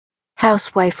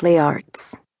Housewifely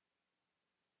Arts.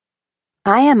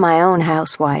 I am my own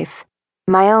housewife,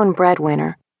 my own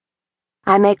breadwinner.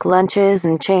 I make lunches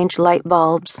and change light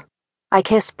bulbs. I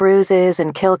kiss bruises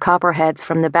and kill copperheads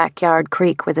from the backyard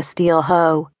creek with a steel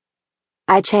hoe.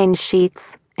 I change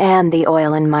sheets and the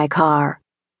oil in my car.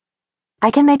 I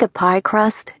can make a pie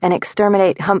crust and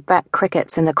exterminate humpback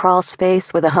crickets in the crawl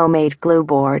space with a homemade glue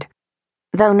board,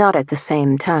 though not at the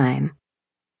same time.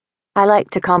 I like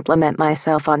to compliment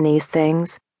myself on these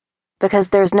things, because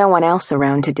there's no one else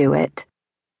around to do it.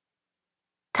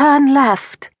 "Turn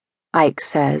left," Ike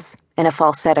says, in a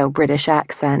falsetto British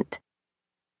accent.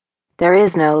 There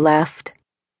is no left,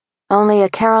 only a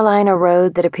Carolina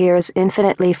road that appears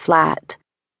infinitely flat,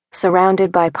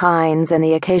 surrounded by pines and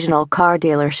the occasional car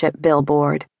dealership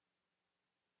billboard.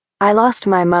 I lost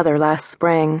my mother last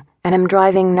spring and am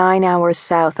driving 9 hours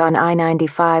south on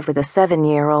I-95 with a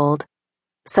 7-year-old,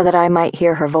 so that I might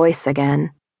hear her voice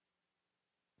again.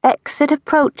 "Exit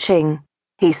approaching,"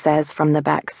 he says from the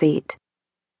back seat.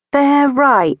 "Bear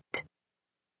right."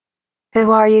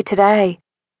 "Who are you today?"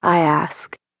 I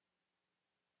ask.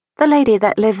 "The lady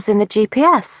that lives in the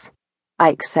GPS,"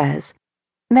 Ike says.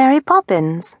 "Mary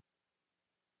Poppins."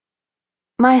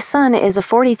 My son is a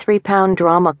 43-pound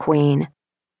drama queen,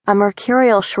 a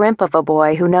mercurial shrimp of a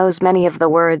boy who knows many of the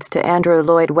words to Andrew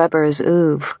Lloyd Webber's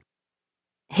oeuvre.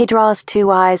 He draws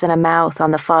 2 eyes and a mouth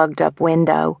on the fogged-up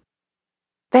window.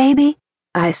 "Baby,"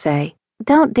 I say,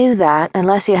 "don't do that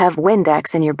unless you have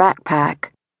Windex in your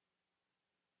backpack."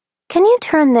 "Can you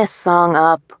turn this song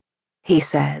up?" he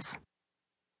says.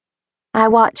 I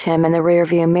watch him in the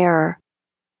rearview mirror.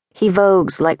 He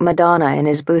vogues like Madonna in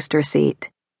his booster seat.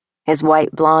 His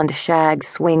white blonde shag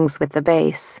swings with the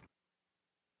bass.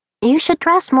 "You should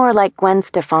dress more like Gwen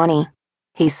Stefani,"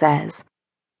 he says.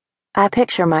 I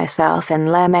picture myself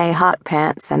in lame hot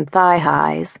pants and thigh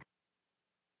highs.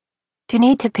 "Do you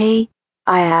need to pee?"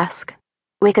 I ask.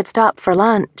 "We could stop for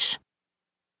lunch."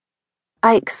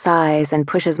 Ike sighs and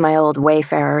pushes my old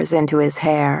Wayfarers into his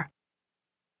hair.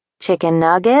 "Chicken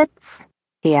nuggets?"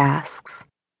 he asks.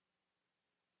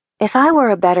 If I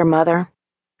were a better mother,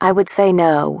 I would say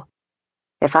no.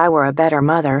 If I were a better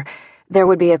mother, there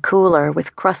would be a cooler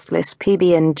with crustless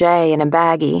PB&J in a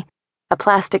baggie, a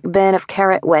plastic bin of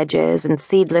carrot wedges and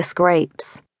seedless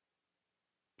grapes.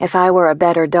 If I were a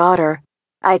better daughter,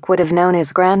 Ike would have known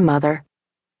his grandmother,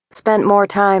 spent more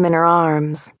time in her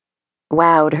arms,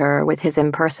 wowed her with his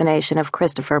impersonation of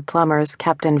Christopher Plummer's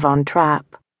Captain Von Trapp.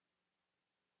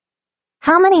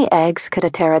 "How many eggs could a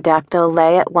pterodactyl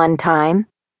lay at one time?"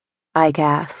 Ike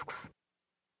asks.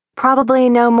 "Probably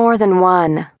no more than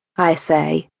 1, I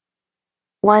say.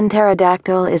 1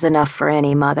 pterodactyl is enough for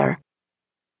any mother."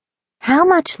 "How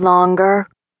much longer?"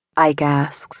 Ike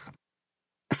asks.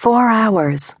 4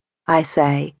 hours, I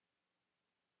say.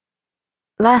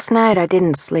 Last night I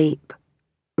didn't sleep.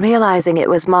 Realizing it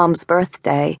was Mom's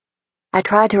birthday, I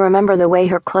tried to remember the way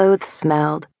her clothes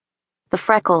smelled, the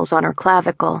freckles on her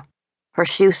clavicle, her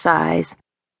shoe size,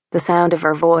 the sound of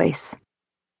her voice.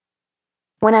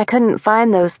 When I couldn't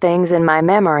find those things in my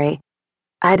memory,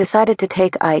 I decided to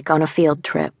take Ike on a field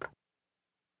trip.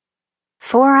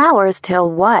 "4 hours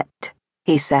till what?"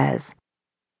 he says.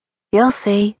 "You'll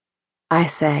see," I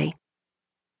say.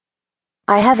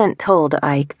 I haven't told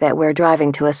Ike that we're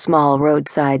driving to a small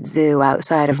roadside zoo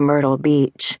outside of Myrtle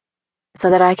Beach,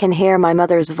 so that I can hear my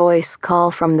mother's voice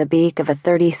call from the beak of a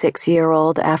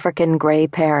 36-year-old African gray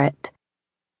parrot.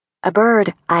 A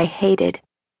bird I hated.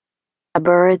 A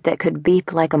bird that could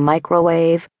beep like a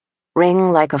microwave,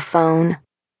 ring like a phone,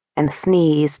 and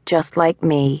sneeze just like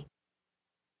me.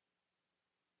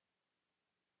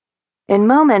 In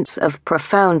moments of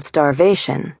profound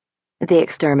starvation, the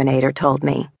exterminator told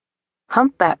me,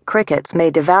 humpback crickets may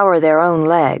devour their own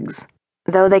legs,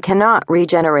 though they cannot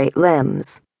regenerate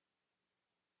limbs.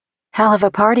 "Hell of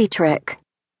a party trick,"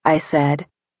 I said.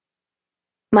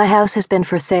 "My house has been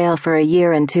for sale for 1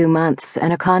 year and 2 months,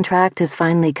 and a contract has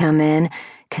finally come in,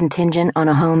 contingent on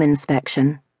a home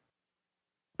inspection.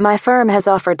 My firm has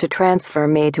offered to transfer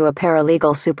me to a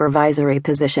paralegal supervisory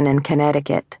position in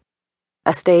Connecticut,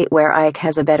 a state where Ike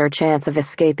has a better chance of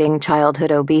escaping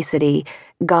childhood obesity,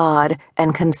 God,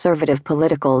 and conservative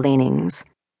political leanings.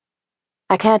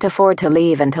 I can't afford to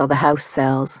leave until the house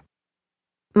sells.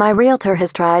 My realtor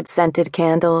has tried scented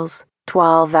candles,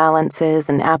 toile valances,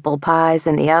 and apple pies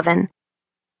in the oven,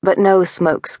 but no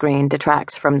smokescreen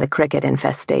detracts from the cricket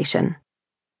infestation."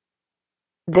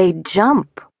 "They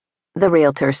jump," the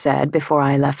realtor said before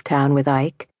I left town with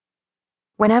Ike.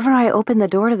 "Whenever I open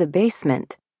the door to the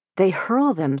basement, they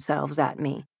hurl themselves at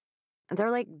me.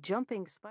 They're like jumping spiders."